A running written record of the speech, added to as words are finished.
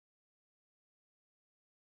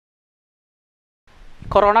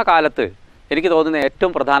Corona കാലത്ത് എനിക്ക് തോന്നുന്ന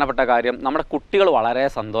ഏറ്റവും പ്രധാനപ്പെട്ട കാര്യം നമ്മുടെ കുട്ടികൾ വളരെ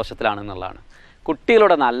സന്തോഷത്തിലാണെന്നുള്ളതാണ്.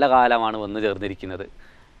 കുട്ടികളുടെ നല്ല കാലമാണ് വന്നു ചേർന്നിരിക്കുന്നത്.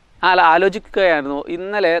 ആലോചിക്കുകയായിരുന്നു,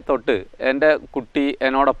 ഇന്നലെ തൊട്ട് എൻ്റെ കുട്ടി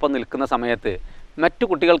എന്നോടൊപ്പം നിൽക്കുന്ന സമയത്ത് മറ്റു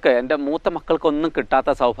കുട്ടികൾക്ക്, എൻ്റെ മൂത്ത മക്കൾക്കൊന്നും കിട്ടാത്ത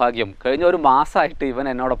സൗഭാഗ്യം കഴിഞ്ഞ ഒരു മാസമായിട്ട് ഇവൻ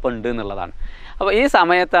എന്നോടൊപ്പം ഉണ്ട് എന്നുള്ളതാണ്. അപ്പോൾ ഈ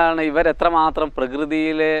സമയത്താണ് ഇവരെത്രമാത്രം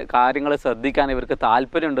പ്രകൃതിയിലെ കാര്യങ്ങൾ ശ്രദ്ധിക്കാൻ ഇവർക്ക്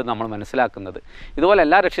താല്പര്യമുണ്ടെന്ന് നമ്മൾ മനസ്സിലാക്കുന്നത്. ഇതുപോലെ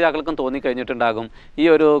എല്ലാ രക്ഷിതാക്കൾക്കും തോന്നിക്കഴിഞ്ഞിട്ടുണ്ടാകും, ഈ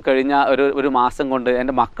കഴിഞ്ഞ ഒരു മാസം കൊണ്ട്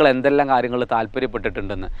എൻ്റെ മക്കൾ എന്തെല്ലാം കാര്യങ്ങൾ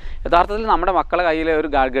താല്പര്യപ്പെട്ടിട്ടുണ്ടെന്ന്. യഥാർത്ഥത്തിൽ നമ്മുടെ മക്കളെ കയ്യിൽ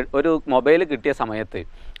ഒരു മൊബൈൽ കിട്ടിയ സമയത്ത്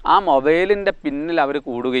ആ മൊബൈലിൻ്റെ പിന്നിൽ അവർ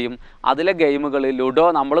കൂടുകയും അതിലെ ഗെയിമുകൾ, ലുഡോ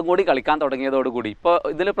നമ്മളും കൂടി കളിക്കാൻ തുടങ്ങിയതോടുകൂടി, ഇപ്പോൾ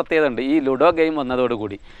ഇതിൽ പ്രത്യേകത ഉണ്ട്, ഈ ലുഡോ ഗെയിം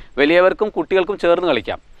വന്നതോടുകൂടി വലിയവർക്കും കുട്ടികൾക്കും ചേർന്ന്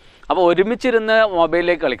കളിക്കാം. അപ്പോൾ ഒരുമിച്ചിരുന്ന്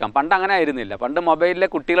മൊബൈലിലേക്ക് കളിക്കാം. പണ്ട് അങ്ങനെ ആയിരുന്നില്ല. പണ്ട് മൊബൈലിലെ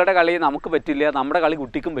കുട്ടികളുടെ കളി നമുക്ക് പറ്റില്ല, നമ്മുടെ കളി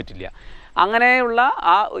കുട്ടിക്കും പറ്റില്ല. അങ്ങനെയുള്ള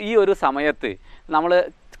ഈ ഒരു സമയത്ത് നമ്മൾ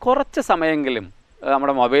കുറച്ച് സമയമെങ്കിലും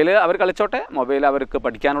നമ്മുടെ മൊബൈൽ അവർ കളിച്ചോട്ടെ, മൊബൈൽ അവർക്ക്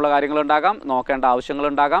പഠിക്കാനുള്ള കാര്യങ്ങളുണ്ടാകാം, നോക്കേണ്ട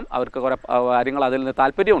ആവശ്യങ്ങളുണ്ടാകാം, അവർക്ക് കുറേ കാര്യങ്ങൾ അതിൽ നിന്ന്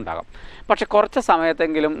താല്പര്യം ഉണ്ടാകാം. പക്ഷെ കുറച്ച്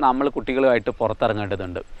സമയത്തെങ്കിലും നമ്മൾ കുട്ടികളുമായിട്ട്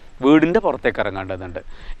പുറത്തിറങ്ങേണ്ടതുണ്ട്, വീടിൻ്റെ പുറത്തേക്ക് ഇറങ്ങേണ്ടതുണ്ട്.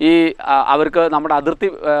 അവർക്ക് നമ്മുടെ അതിർത്തി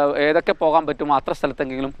ഏതൊക്കെ പോകാൻ പറ്റുമോ അത്ര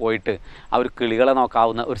സ്ഥലത്തെങ്കിലും പോയിട്ട് അവർ കിളികളെ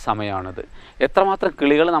നോക്കാവുന്ന ഒരു സമയമാണിത്. എത്രമാത്രം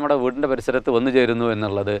കിളികൾ നമ്മുടെ വീടിൻ്റെ പരിസരത്ത് വന്നു ചേരുന്നു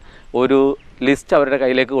എന്നുള്ളത് ഒരു ലിസ്റ്റ് അവരുടെ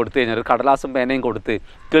കയ്യിലേക്ക് കൊടുത്തു കഴിഞ്ഞാൽ, ഒരു കടലാസും പേനയും കൊടുത്ത്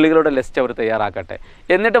കിളികളുടെ ലിസ്റ്റ് അവർ തയ്യാറാക്കട്ടെ.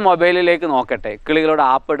 എന്നിട്ട് മൊബൈലിലേക്ക് നോക്കട്ടെ, കിളികളുടെ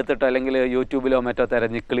ആപ്പ് എടുത്തിട്ടോ അല്ലെങ്കിൽ യൂട്യൂബിലോ മറ്റോ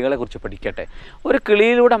തിരഞ്ഞ് കിളികളെക്കുറിച്ച് പഠിക്കട്ടെ. ഒരു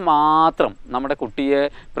കിളിയിലൂടെ മാത്രം നമ്മുടെ കുട്ടിയെ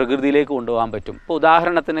പ്രകൃതിയിലേക്ക് കൊണ്ടുപോകാൻ പറ്റും. ഇപ്പോൾ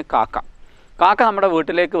ഉദാഹരണത്തിന് കാക്ക നമ്മുടെ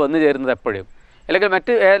വീട്ടിലേക്ക് വന്നു ചേരുന്നത് എപ്പോഴും, അല്ലെങ്കിൽ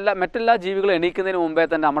മറ്റെല്ലാ ജീവികളും എണീക്കുന്നതിന് മുമ്പേ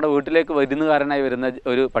തന്നെ നമ്മുടെ വീട്ടിലേക്ക് വിരുന്നുകാരനായി വരുന്ന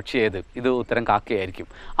ഒരു പക്ഷി ഏത്? ഇത് ഉത്തരം കാക്കയായിരിക്കും.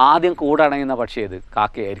 ആദ്യം കൂടണയുന്ന പക്ഷി ഏത്?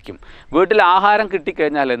 കാക്കയായിരിക്കും. വീട്ടിൽ ആഹാരം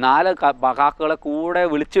കിട്ടിക്കഴിഞ്ഞാൽ 4 കാക്കകളെ കൂടെ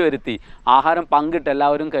വിളിച്ചു വരുത്തി ആഹാരം പങ്കിട്ട്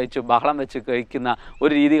എല്ലാവരും കഴിച്ചു ബഹളം വെച്ച് കഴിക്കുന്ന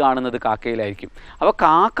ഒരു രീതി കാണുന്നത് കാക്കയിലായിരിക്കും. അപ്പോൾ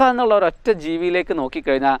കാക്ക എന്നുള്ള ഒരൊറ്റ ജീവിയിലേക്ക്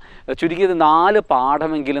നോക്കിക്കഴിഞ്ഞാൽ ചുരുങ്ങിയത് 4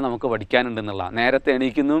 പാഠമെങ്കിലും നമുക്ക് പഠിക്കാനുണ്ടെന്നുള്ള. നേരത്തെ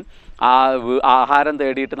എണീക്കുന്നു, ആഹാരം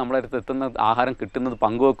തേടിയിട്ട് നമ്മളടുത്ത് എത്തുന്ന ആഹാരം കിട്ടുന്നത്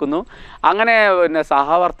പങ്കുവെക്കുന്നു, അങ്ങനെ പിന്നെ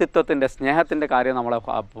സഹവർത്തിത്വത്തിൻ്റെ, സ്നേഹത്തിൻ്റെ കാര്യം നമ്മളെ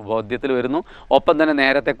ബോധ്യത്തിൽ വരുന്നു. ഒപ്പം തന്നെ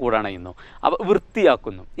നേരത്തെ കൂടണയുന്നു, അപ്പോൾ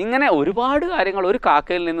വൃത്തിയാക്കുന്നു. ഇങ്ങനെ ഒരുപാട് കാര്യങ്ങൾ ഒരു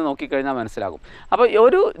കാക്കയിൽ നിന്ന് നോക്കിക്കഴിഞ്ഞാൽ മനസ്സിലാകും. അപ്പോൾ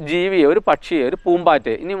ഒരു ജീവിയെ, ഒരു പക്ഷിയെ, ഒരു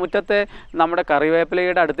പൂമ്പാറ്റ്, ഇനി മുറ്റത്തെ നമ്മുടെ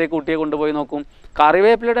കറിവേപ്പിലയുടെ അടുത്തേക്ക് കുട്ടിയെ കൊണ്ടുപോയി നോക്കും.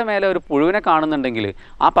 കറിവേപ്പിലയുടെ മേലെ ഒരു പുഴുവിനെ കാണുന്നുണ്ടെങ്കിൽ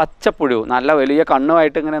ആ പച്ചപ്പുഴു, നല്ല വലിയ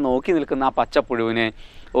കണ്ണുമായിട്ട് ഇങ്ങനെ നോക്കി നിൽക്കുന്ന ആ പച്ചപ്പുഴുവിനെ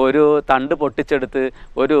ഒരു തണ്ട് പൊട്ടിച്ചെടുത്ത്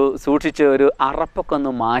സൂക്ഷിച്ച് ഒരു അറപ്പൊക്കെ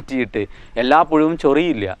ഒന്ന് മാറ്റിയിട്ട്, എല്ലാ പുഴുവും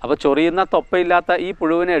ചൊറിയില്ല, അപ്പോൾ ചൊറിയുന്ന തൊപ്പയില്ലാത്ത ഈ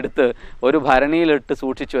പുഴുവിനെ എടുത്ത് ഒരു ഭരണിയിലിട്ട്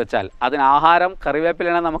സൂക്ഷിച്ചു വെച്ചാൽ അതിന് ആഹാരം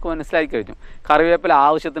കറിവേപ്പിലാണെന്ന് നമുക്ക് മനസ്സിലാക്കി കഴിഞ്ഞു. കറിവേപ്പില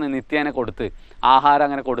ആവശ്യത്തിന് നിത്യേന കൊടുത്ത് ആഹാരം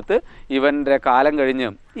അങ്ങനെ കൊടുത്ത് ഇവൻ്റെ കാലം കഴിഞ്ഞ്,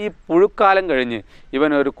 ഈ പുഴുക്കാലം കഴിഞ്ഞ്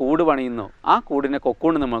ഇവൻ ഒരു കൂട് പണിയുന്നു. ആ കൂടിനെ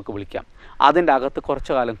കൊക്കൂണ് നമുക്ക് വിളിക്കാം. അതിൻ്റെ അകത്ത്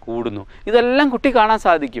കുറച്ചു കാലം കൂടുന്നു. ഇതെല്ലാം കുട്ടി കാണാൻ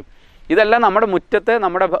സാധിക്കും. ഇതെല്ലാം നമ്മുടെ മുറ്റത്ത്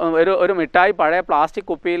നമ്മുടെ ഒരു മിഠായി പഴയ പ്ലാസ്റ്റിക്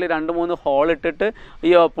കുപ്പിയിൽ 2-3 ഹോൾ ഇട്ടിട്ട്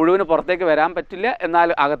ഈ പുഴുവിന് പുറത്തേക്ക് വരാൻ പറ്റില്ല,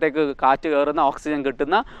 എന്നാൽ അകത്തേക്ക് കാറ്റ് കയറുന്ന, ഓക്സിജൻ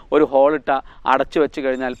കിട്ടുന്ന ഒരു ഹോളിട്ട അടച്ചു വെച്ച്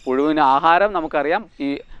കഴിഞ്ഞാൽ പുഴുവിന് ആഹാരം നമുക്കറിയാം ഈ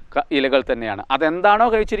ഇലകൾ തന്നെയാണ്. അതെന്താണോ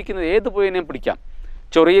കഴിച്ചിരിക്കുന്നത്, ഏത് പുഴുവിനെയും പിടിക്കാം.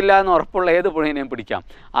 ചൊറിയില്ല എന്ന് ഉറപ്പുള്ള ഏത് പുഴുവിനെയും പിടിക്കാം.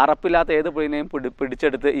 അറപ്പില്ലാത്ത ഏത് പുഴുവിനെയും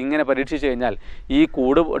പിടിച്ചെടുത്ത് ഇങ്ങനെ പരീക്ഷിച്ച് കഴിഞ്ഞാൽ ഈ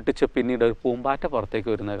കൂട് പൊട്ടിച്ച് പിന്നീട് ഒരു പൂമ്പാറ്റ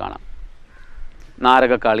പുറത്തേക്ക് വരുന്നത് കാണാം.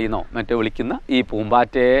 നാരകക്കാളിന്നോ മറ്റോ വിളിക്കുന്ന ഈ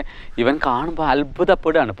പൂമ്പാറ്റയെ ഇവൻ കാണുമ്പോൾ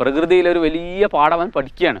അത്ഭുതപ്പെടുകയാണ്. പ്രകൃതിയിലൊരു വലിയ പാഠം അവൻ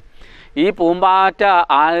പഠിക്കുകയാണ്. ഈ പൂമ്പാറ്റ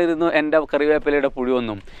ആയിരുന്നു എൻ്റെ കറിവേപ്പിലയുടെ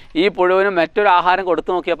പുഴുവെന്നും, ഈ പുഴുവിന് മറ്റൊരു ആഹാരം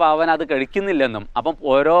കൊടുത്തു നോക്കിയപ്പോൾ അവൻ അത് കഴിക്കുന്നില്ലെന്നും, അപ്പം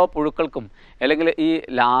ഓരോ പുഴുക്കൾക്കും അല്ലെങ്കിൽ ഈ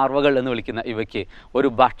ലാർവകൾ എന്ന് വിളിക്കുന്ന ഇവയ്ക്ക് ഒരു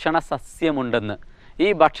ഭക്ഷണ സസ്യമുണ്ടെന്ന്, ഈ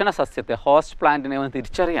ഭക്ഷണ സസ്യത്തെ, ഹോസ്റ്റ് പ്ലാന്റിനെ അവൻ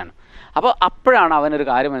തിരിച്ചറിയാണ്. അപ്പോൾ അപ്പോഴാണ് അവനൊരു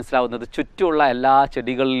കാര്യം മനസ്സിലാവുന്നത്, ചുറ്റുമുള്ള എല്ലാ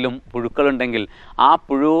ചെടികളിലും പുഴുക്കളുണ്ടെങ്കിൽ ആ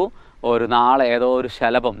പുഴു ഒരു നാളെ ഏതോ ഒരു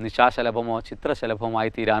ശലഭം, നിശാശലഭമോ ചിത്രശലഭമായി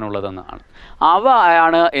തീരാനുള്ളതെന്നാണ്.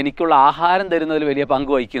 അവയാണ് എനിക്കുള്ള ആഹാരം തരുന്നതിൽ വലിയ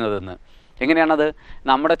പങ്ക് വഹിക്കുന്നതെന്ന്. എങ്ങനെയാണത്?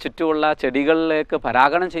 നമ്മുടെ ചുറ്റുമുള്ള ചെടികളിലേക്ക്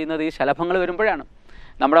പരാഗണം ചെയ്യുന്നത് ഈ ശലഭങ്ങൾ വരുമ്പോഴാണ്.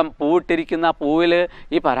 നമ്മുടെ പൂവിട്ടിരിക്കുന്ന പൂവിൽ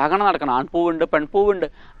ഈ പരാഗണം നടക്കണം. ആൺപൂവുണ്ട്, പെൺപൂവുണ്ട്.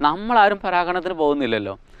 നമ്മളാരും പരാഗണത്തിന്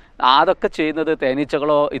പോകുന്നില്ലല്ലോ. അതൊക്കെ ചെയ്യുന്നത്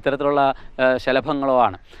തേനീച്ചകളോ ഇത്തരത്തിലുള്ള ശലഭങ്ങളോ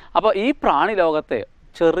ആണ്. അപ്പോൾ ഈ പ്രാണി ലോകത്തെ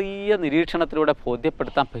ചെറിയ നിരീക്ഷണത്തിലൂടെ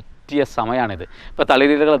ബോധ്യപ്പെടുത്താൻ പറ്റിയ സമയമാണിത്. ഇപ്പോൾ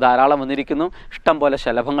തളിരിലകൾ ധാരാളം വന്നിരിക്കുന്നു, ഇഷ്ടം പോലെ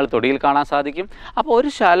ശലഭങ്ങൾ തൊടിയിൽ കാണാൻ സാധിക്കും. അപ്പോൾ ഒരു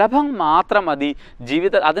ശലഭം മാത്രം മതി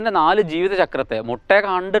അതിൻ്റെ 4 ജീവിതചക്രത്തെ. മുട്ടയെ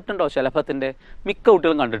കണ്ടിട്ടുണ്ടോ ശലഭത്തിൻ്റെ? മിക്ക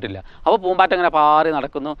കുട്ടികളും കണ്ടിട്ടില്ല. അപ്പോൾ പൂമ്പാറ്റ അങ്ങനെ പാറി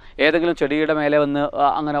നടക്കുന്നു, ഏതെങ്കിലും ചെടിയുടെ മേലെ വന്ന്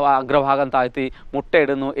അങ്ങനെ അഗ്രഭാഗം താഴ്ത്തി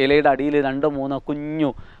മുട്ടയിടുന്നു. ഇലയുടെ അടിയിൽ 2-3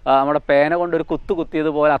 കുഞ്ഞു നമ്മുടെ പേന കൊണ്ടൊരു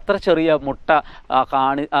കുത്തിയതുപോലെ അത്ര ചെറിയ മുട്ട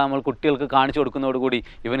നമ്മൾ കുട്ടികൾക്ക് കാണിച്ചു കൊടുക്കുന്നതോടുകൂടി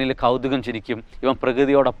ഇവനിൽ കൗതുകം ചിരിക്കും. ഇവൻ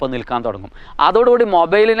പ്രകൃതിയോടൊപ്പം നിൽക്കാൻ തുടങ്ങും. അതോടുകൂടി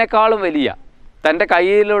മൊബൈലിനേക്കാളും വലിയ തൻ്റെ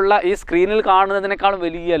കയ്യിലുള്ള ഈ സ്ക്രീനിൽ കാണുന്നതിനേക്കാളും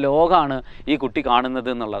വലിയ ലോകമാണ് ഈ കുട്ടി കാണുന്നത്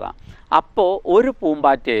എന്നുള്ളതാണ്. അപ്പോൾ ഒരു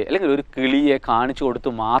പൂമ്പാറ്റയെ അല്ലെങ്കിൽ ഒരു കിളിയെ കാണിച്ചു കൊടുത്ത്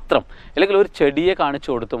മാത്രം, അല്ലെങ്കിൽ ഒരു ചെടിയെ കാണിച്ചു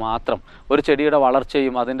കൊടുത്ത് മാത്രം, ഒരു ചെടിയുടെ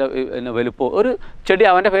വളർച്ചയും അതിൻ്റെ വലുപ്പവും, ഒരു ചെടി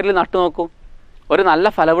അവൻ്റെ പേരിൽ നട്ടു നോക്കൂ. ഒരു നല്ല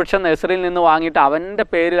ഫലവൃക്ഷം നഴ്സറിയിൽ നിന്ന് വാങ്ങിയിട്ട് അവൻ്റെ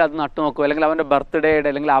പേരിൽ അത് നട്ടു നോക്കൂ, അല്ലെങ്കിൽ അവൻ്റെ ബർത്ത്ഡേയുടെ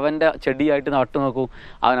അല്ലെങ്കിൽ അവൻ്റെ ചെടിയായിട്ട് നട്ടു നോക്കൂ.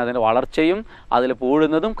 അവൻ അതിൻ്റെ വളർച്ചയും അതിൽ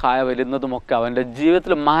പൂഴുന്നതും കായ വരുന്നതും ഒക്കെ അവൻ്റെ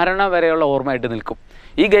ജീവിതത്തിൽ മരണം വരെയുള്ള ഓർമ്മയായിട്ട് നിൽക്കും.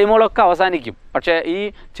 ഈ ഗെയിമുകളൊക്കെ അവസാനിക്കും, പക്ഷേ ഈ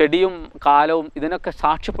ചെടിയും കാലവും ഇതിനൊക്കെ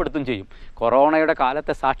സാക്ഷ്യപ്പെടുത്തും ചെയ്യും. കൊറോണയുടെ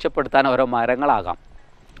കാലത്തെ സാക്ഷ്യപ്പെടുത്താൻ ഓരോ മരങ്ങളാകാം.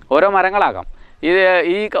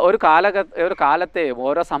 ഈ ഒരു കാലത്തെയും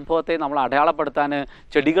ഓരോ സംഭവത്തെയും നമ്മൾ അടയാളപ്പെടുത്താൻ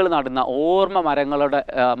ചെടികൾ നടുന്ന ഓർമ്മ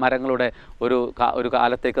മരങ്ങളുടെ ഒരു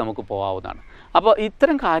കാലത്തേക്ക് നമുക്ക് പോകാവുന്നതാണ്. അപ്പോൾ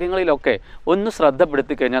ഇത്തരം കാര്യങ്ങളിലൊക്കെ ഒന്ന്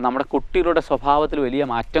ശ്രദ്ധപ്പെടുത്തി കഴിഞ്ഞാൽ നമ്മുടെ കുട്ടികളുടെ സ്വഭാവത്തിൽ വലിയ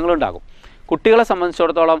മാറ്റങ്ങളുണ്ടാകും. കുട്ടികളെ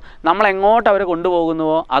സംബന്ധിച്ചിടത്തോളം നമ്മൾ എങ്ങോട്ട് അവരെ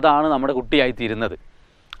കൊണ്ടുപോകുന്നുവോ അതാണ് നമ്മുടെ കുട്ടിയായിത്തീരുന്നത്.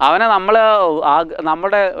 അവനെ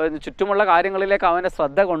നമ്മുടെ ചുറ്റുമുള്ള കാര്യങ്ങളിലേക്ക് അവൻ്റെ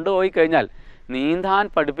ശ്രദ്ധ കൊണ്ടുപോയി കഴിഞ്ഞാൽ, നീന്താൻ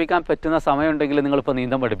പഠിപ്പിക്കാൻ പറ്റുന്ന സമയമുണ്ടെങ്കിൽ നിങ്ങളിപ്പോൾ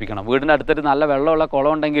നീന്തം പഠിപ്പിക്കണം. വീടിൻ്റെ അടുത്തൊരു നല്ല വെള്ളമുള്ള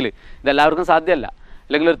കുളം ഉണ്ടെങ്കിൽ, ഇതെല്ലാവർക്കും സാധ്യമല്ല,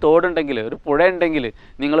 അല്ലെങ്കിൽ ഒരു തോടുണ്ടെങ്കിൽ, ഒരു പുഴയുണ്ടെങ്കിൽ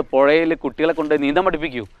നിങ്ങൾ പുഴയിൽ കുട്ടികളെ കൊണ്ട് നീന്തം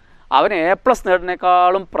പഠിപ്പിക്കൂ. അവന് A+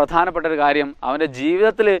 നേടുന്നതിനേക്കാളും പ്രധാനപ്പെട്ട ഒരു കാര്യം അവൻ്റെ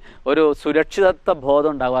ജീവിതത്തിൽ ഒരു സുരക്ഷിതത്വ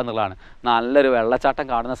ബോധം ഉണ്ടാകുക എന്നുള്ളതാണ്. നല്ലൊരു വെള്ളച്ചാട്ടം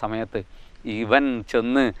കാണുന്ന സമയത്ത് ഇവൻ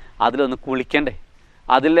ചെന്ന് അതിലൊന്ന് കുളിക്കണ്ടേ?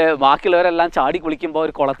 അതിൽ ബാക്കിയുള്ളവരെല്ലാം ചാടി കുളിക്കുമ്പോൾ,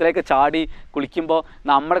 ഒരു കുളത്തിലേക്ക് ചാടി കുളിക്കുമ്പോൾ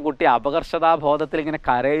നമ്മുടെ കുട്ടി അപകർഷതാബോധത്തിൽ ഇങ്ങനെ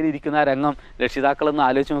കരയിലിരിക്കുന്ന രംഗം രക്ഷിതാക്കളൊന്ന്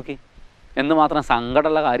ആലോചിച്ച് നോക്കി. എന്തുമാത്രം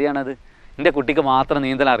സങ്കടമുള്ള കാര്യമാണത്. എൻ്റെ കുട്ടിക്ക് മാത്രം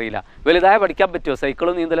നീന്തൽ അറിയില്ല. വലുതായ പഠിക്കാൻ പറ്റുമോ?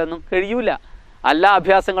 സൈക്കിളും നീന്തലൊന്നും കഴിയൂല. എല്ലാ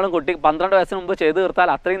അഭ്യാസങ്ങളും കുട്ടി 12 വയസ്സിന് മുമ്പ് ചെയ്തു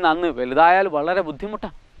തീർത്താൽ അത്രയും നന്ന്. വലുതായാൽ വളരെ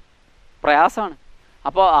ബുദ്ധിമുട്ടാണ്, പ്രയാസമാണ്.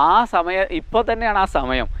 അപ്പോൾ ആ സമയം ഇപ്പോൾ തന്നെയാണ് ആ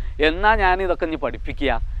സമയം. എന്നാൽ ഞാനിതൊക്കെ ഇനി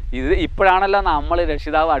പഠിപ്പിക്കുക. ഇപ്പോഴാണല്ലോ നമ്മൾ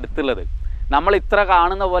രക്ഷിതാവ് അടുത്തുള്ളത്. നമ്മൾ ഇത്ര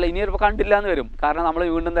കാണുന്ന പോലെ ഇനിയൊരു കണ്ടില്ല എന്ന് വരും. കാരണം നമ്മൾ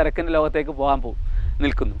വീണ്ടും തിരക്കിൻ്റെ ലോകത്തേക്ക് പോകാൻ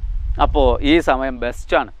നിൽക്കുന്നു. അപ്പോൾ ഈ സമയം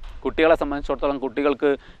ബെസ്റ്റാണ്. കുട്ടികളെ സംബന്ധിച്ചിടത്തോളം കുട്ടികൾക്ക്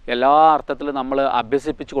എല്ലാ അർത്ഥത്തിലും നമ്മൾ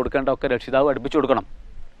അഭ്യസിപ്പിച്ച് കൊടുക്കേണ്ടതൊക്കെ രക്ഷിതാവ് പഠിപ്പിച്ചു കൊടുക്കണം.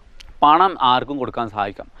 പണം ആർക്കും കൊടുക്കാൻ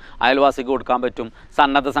സഹായിക്കാം. അയൽവാസിക്ക് കൊടുക്കാൻ പറ്റും,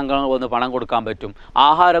 സന്നദ്ധ സംഘടനകൾ വന്ന് പണം കൊടുക്കാൻ പറ്റും,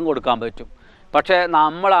 ആഹാരം കൊടുക്കാൻ പറ്റും. പക്ഷേ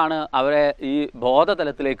നമ്മളാണ് അവരെ ഈ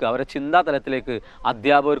ബോധതലത്തിലേക്ക്, അവരെ ചിന്താതലത്തിലേക്ക്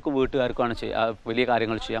അധ്യാപകർക്കും വീട്ടുകാർക്കുമാണ് വലിയ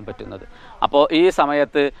കാര്യങ്ങൾ ചെയ്യാൻ പറ്റുന്നത്. അപ്പോൾ ഈ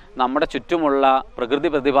സമയത്ത് നമ്മുടെ ചുറ്റുമുള്ള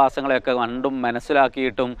പ്രകൃതി പ്രതിഭാസങ്ങളെയൊക്കെ കണ്ടും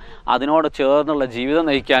മനസ്സിലാക്കിയിട്ടും അതിനോട് ചേർന്നുള്ള ജീവിതം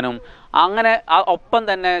നയിക്കാനും, അങ്ങനെ ഒപ്പം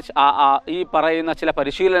തന്നെ ഈ പറയുന്ന ചില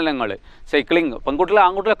പരിശീലനങ്ങൾ, സൈക്ലിംഗ് പെൺകുട്ടികളെ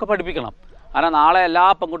ആൺകുട്ടികളൊക്കെ പഠിപ്പിക്കണം. കാരണം നാളെ എല്ലാ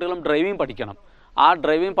പെൺകുട്ടികളും ഡ്രൈവിംഗ് പഠിക്കണം. ആ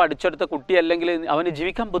ഡ്രൈവിംഗ് പഠിച്ചെടുത്ത കുട്ടി അല്ലെങ്കിൽ അവന്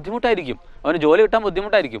ജീവിക്കാൻ ബുദ്ധിമുട്ടായിരിക്കും, അവന് ജോലി കിട്ടാൻ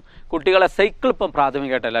ബുദ്ധിമുട്ടായിരിക്കും. കുട്ടികളെ സൈക്കിൾ ഇപ്പം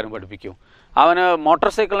പ്രാഥമികമായിട്ട് എല്ലാവരും പഠിപ്പിക്കും. അവന് മോട്ടോർ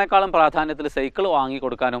സൈക്കിളിനേക്കാളും പ്രാധാന്യത്തിൽ സൈക്കിൾ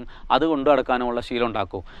വാങ്ങിക്കൊടുക്കാനും അത് കൊണ്ടു നടക്കാനുമുള്ള ശീലം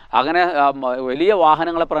ഉണ്ടാക്കും. അങ്ങനെ വലിയ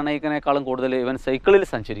വാഹനങ്ങളെ പ്രണയിക്കുന്നതിനേക്കാളും കൂടുതൽ ഇവൻ സൈക്കിളിൽ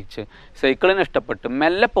സഞ്ചരിച്ച് സൈക്കിളിനെ ഇഷ്ടപ്പെട്ട്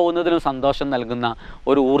മെല്ലെ പോകുന്നതിനും സന്തോഷം നൽകുന്ന,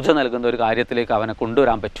 ഒരു ഊർജ്ജം നൽകുന്ന ഒരു കാര്യത്തിലേക്ക് അവനെ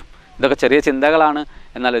കൊണ്ടുവരാൻ പറ്റും. ഇതൊക്കെ ചെറിയ ചിന്തകളാണ്,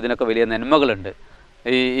 എന്നാൽ ഇതിനൊക്കെ വലിയ നന്മകളുണ്ട്.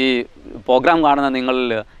 ഈ പ്രോഗ്രാം കാണുന്ന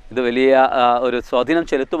നിങ്ങളിൽ ഇത് വലിയ ഒരു സ്വാധീനം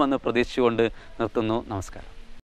ചെലുത്തുമെന്ന് പ്രതീക്ഷിച്ചുകൊണ്ട് നിർത്തുന്നു. നമസ്കാരം.